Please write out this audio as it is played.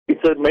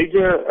It's a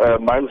major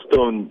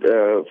milestone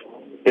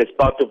as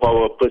part of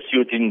our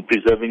pursuit in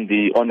preserving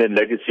the honor and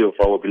legacy of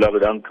our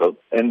beloved uncle.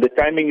 And the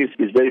timing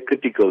is very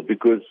critical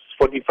because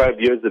 45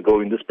 years ago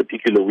in this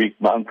particular week,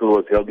 my uncle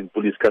was held in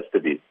police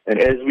custody. And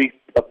as we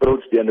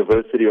approach the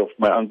anniversary of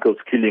my uncle's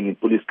killing in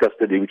police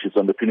custody, which is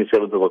on the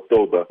 27th of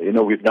October,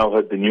 we've now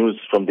heard the news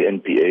from the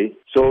NPA.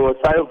 So a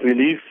sigh of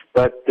relief,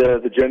 but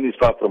the journey is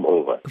far from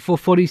over. For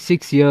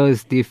 46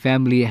 years, the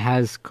family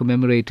has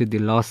commemorated the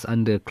loss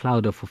under a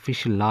cloud of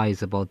official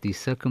lies about the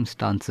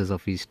circumstances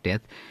of his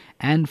death.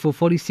 And for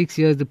 46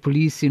 years, the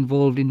police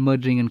involved in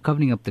murdering and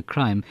covering up the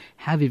crime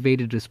have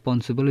evaded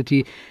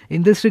responsibility.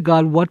 In this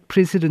regard, what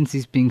precedence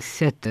is being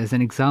set as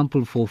an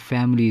example for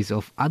families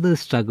of other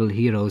struggle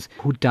heroes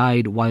who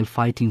died while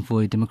fighting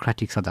for a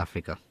democratic South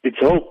Africa? It's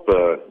hope.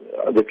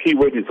 The key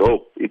word is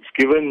hope. It's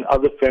given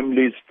other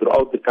families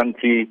throughout the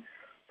country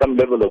some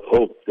level of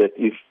hope that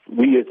if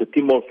we as a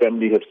Timol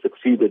family have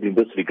succeeded in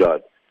this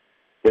regard,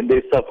 then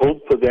there's some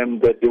hope for them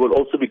that they will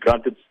also be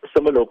granted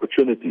similar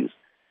opportunities,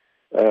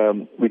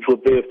 which will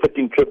pay a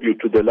fitting tribute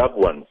to their loved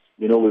ones,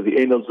 with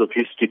the annals of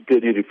history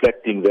clearly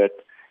reflecting that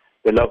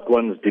their loved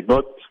ones did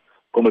not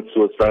commit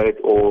suicide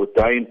or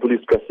die in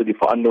police custody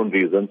for unknown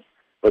reasons,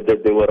 but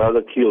that they were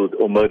rather killed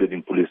or murdered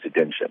in police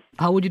detention.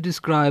 How would you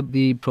describe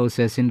the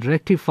process in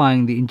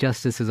rectifying the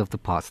injustices of the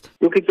past?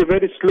 Look, it's a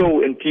very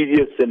slow and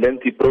tedious and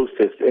lengthy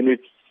process, and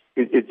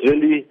it's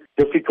really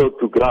difficult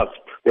to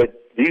grasp that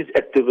these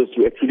activists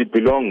who actually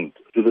belonged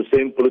to the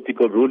same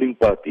political ruling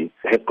party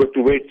have got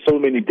to wait so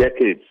many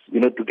decades,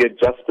 to get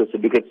justice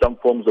and to get some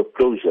forms of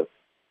closure.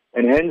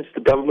 And hence,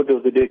 the government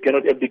of the day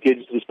cannot abdicate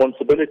its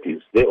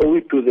responsibilities. They owe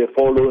it to their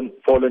fallen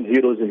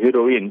heroes and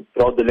heroines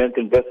throughout the length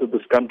and breadth of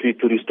this country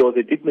to restore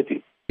their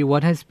dignity.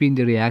 What has been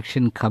the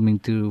reaction coming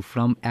through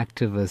from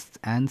activists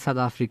and South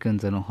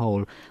Africans on a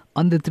whole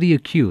on the three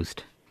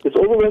accused? There's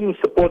overwhelming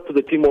support to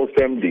the Timol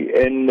family,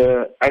 and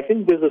I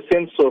think there's a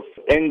sense of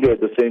anger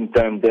at the same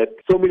time that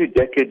so many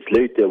decades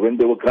later, when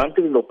they were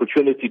granted an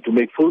opportunity to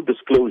make full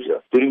disclosure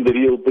during the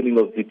reopening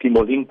of the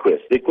Timol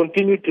inquest, they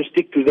continued to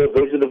stick to their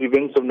version of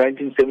events of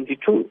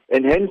 1972.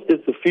 And hence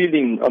there's a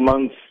feeling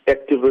amongst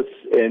activists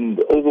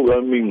and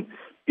overwhelming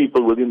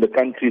people within the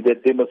country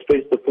that they must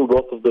face the full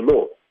wrath of the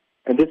law.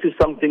 And this is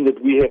something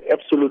that we have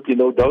absolutely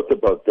no doubt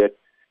about, that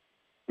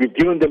we've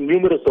given them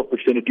numerous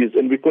opportunities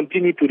and we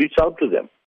continue to reach out to them.